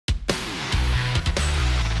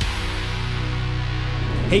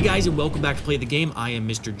Hey guys, and welcome back to Play the Game. I am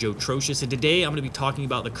Mr. Joe Trocious, and today I'm going to be talking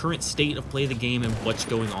about the current state of Play the Game and what's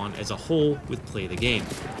going on as a whole with Play the Game.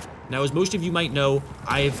 Now, as most of you might know,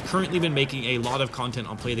 I've currently been making a lot of content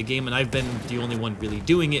on Play the Game, and I've been the only one really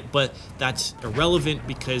doing it, but that's irrelevant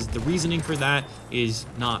because the reasoning for that is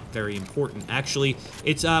not very important. Actually,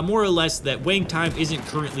 it's more or less that Wang Time isn't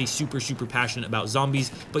currently super passionate about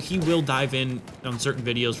zombies, but he will dive in on certain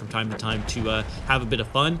videos from time to time to have a bit of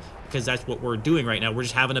fun, because that's what we're doing right now. We're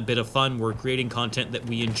just having a bit of fun. We're creating content that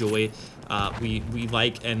we enjoy, we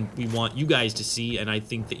like, and we want you guys to see, and I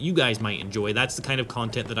think that you guys might enjoy. That's the kind of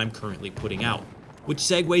content that I'm currently putting out. Which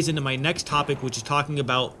segues into my next topic, which is talking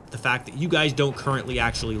about the fact that you guys don't currently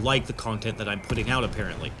actually like the content that I'm putting out,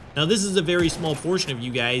 apparently. Now, this is a very small portion of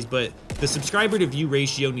you guys, but the subscriber to view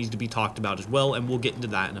ratio needs to be talked about as well, and we'll get into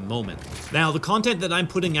that in a moment. Now, the content that I'm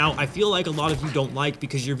putting out, I feel like a lot of you don't like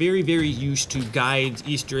because you're very used to guides,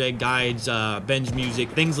 Easter egg guides, Ben's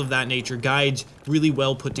music, things of that nature, guides, really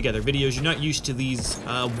well put together videos. You're not used to these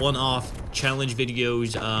one-off challenge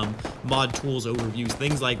videos, mod tools, overviews,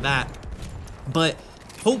 things like that. But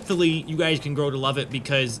hopefully you guys can grow to love it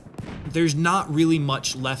because there's not really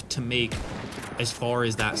much left to make as far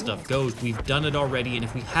as that stuff goes. We've done it already, and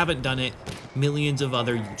if we haven't done it, millions of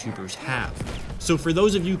other YouTubers have. So for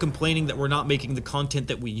those of you complaining that we're not making the content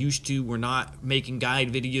that we used to, we're not making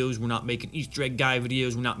guide videos, we're not making Easter egg guide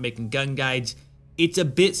videos, we're not making gun guides, it's a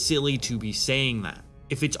bit silly to be saying that.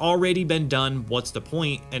 If it's already been done, what's the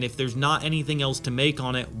point? And if there's not anything else to make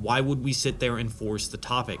on it, why would we sit there and force the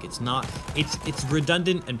topic? It's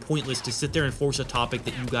redundant and pointless to sit there and force a topic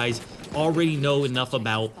that you guys already know enough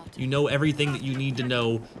about. You know everything that you need to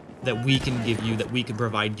know that we can give you, that we can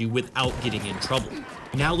provide you without getting in trouble.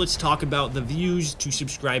 Now let's talk about the views to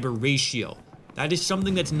subscriber ratio. That is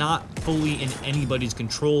something that's not fully in anybody's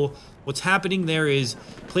control. What's happening there is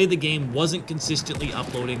Play the Game wasn't consistently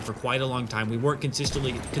uploading for quite a long time. We weren't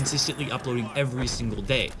consistently uploading every single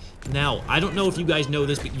day. Now, I don't know if you guys know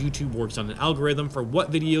this, but YouTube works on an algorithm for what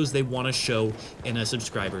videos they want to show in a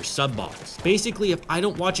subscriber sub box. Basically, if I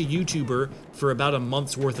don't watch a YouTuber for about a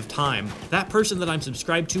month's worth of time, that person that I'm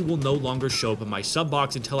subscribed to will no longer show up in my sub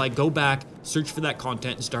box until I go back, search for that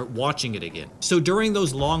content, and start watching it again. So during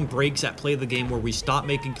those long breaks at Play the Game where we stopped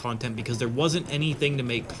making content because there wasn't anything to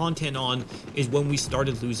make content on is when we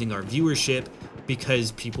started losing our viewership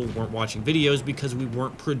because people weren't watching videos because we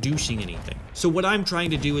weren't producing anything. So what I'm trying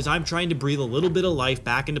to do is I'm trying to breathe a little bit of life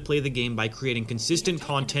back into Play the Game by creating consistent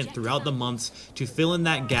content throughout the months to fill in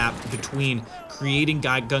that gap between creating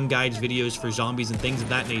gun guides videos for zombies and things of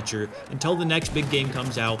that nature until the next big game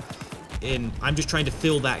comes out. And I'm just trying to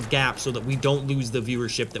fill that gap so that we don't lose the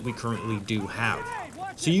viewership that we currently do have.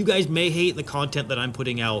 So you guys may hate the content that I'm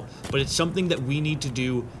putting out, but it's something that we need to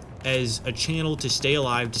do as a channel to stay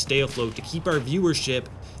alive, to stay afloat, to keep our viewership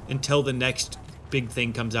until the next big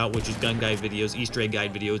thing comes out, which is gun guide videos, Easter egg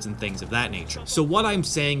guide videos, and things of that nature. So what I'm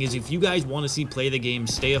saying is if you guys want to see Play the Game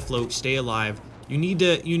stay afloat, stay alive, you need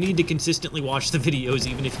to consistently watch the videos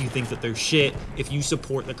even if you think that they're shit, if you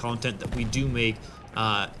support the content that we do make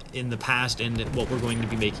in the past and what we're going to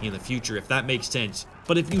be making in the future, if that makes sense.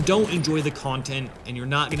 But if you don't enjoy the content and you're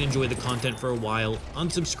not going to enjoy the content for a while,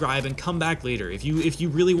 unsubscribe and come back later. If you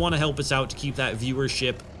really want to help us out to keep that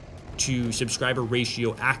viewership to subscriber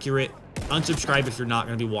ratio accurate, unsubscribe if you're not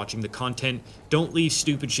going to be watching the content. Don't leave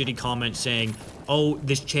stupid shitty comments saying, oh,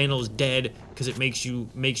 this channel is dead, because it makes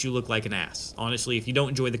you look like an ass. Honestly, if you don't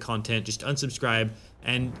enjoy the content, just unsubscribe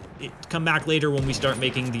and come back later when we start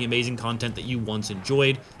making the amazing content that you once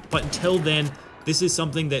enjoyed. But until then, this is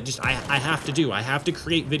something that just I have to do. I have to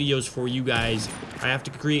create videos for you guys. I have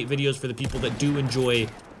to create videos for the people that do enjoy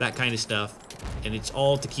that kind of stuff. And it's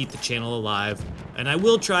all to keep the channel alive. And I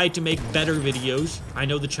will try to make better videos. I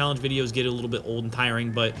know the challenge videos get a little bit old and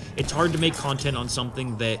tiring, but it's hard to make content on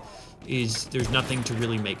something that there's nothing to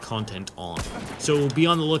really make content on. So be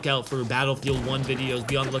on the lookout for Battlefield 1 videos,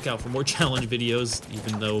 be on the lookout for more challenge videos,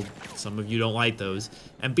 even though some of you don't like those,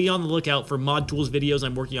 and be on the lookout for mod tools videos.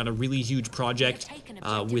 I'm working on a really huge project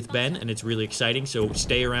with Ben, and it's really exciting, so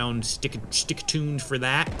stay around, stick tuned for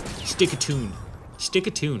that. Stick a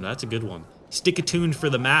tune, that's a good one. Stick a tune for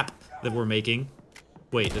the map that we're making.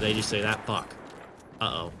 Wait, did I just say that? Fuck.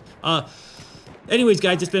 Uh-oh. Anyways,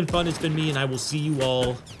 guys, it's been fun. It's been me, and I will see you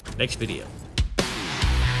all next video.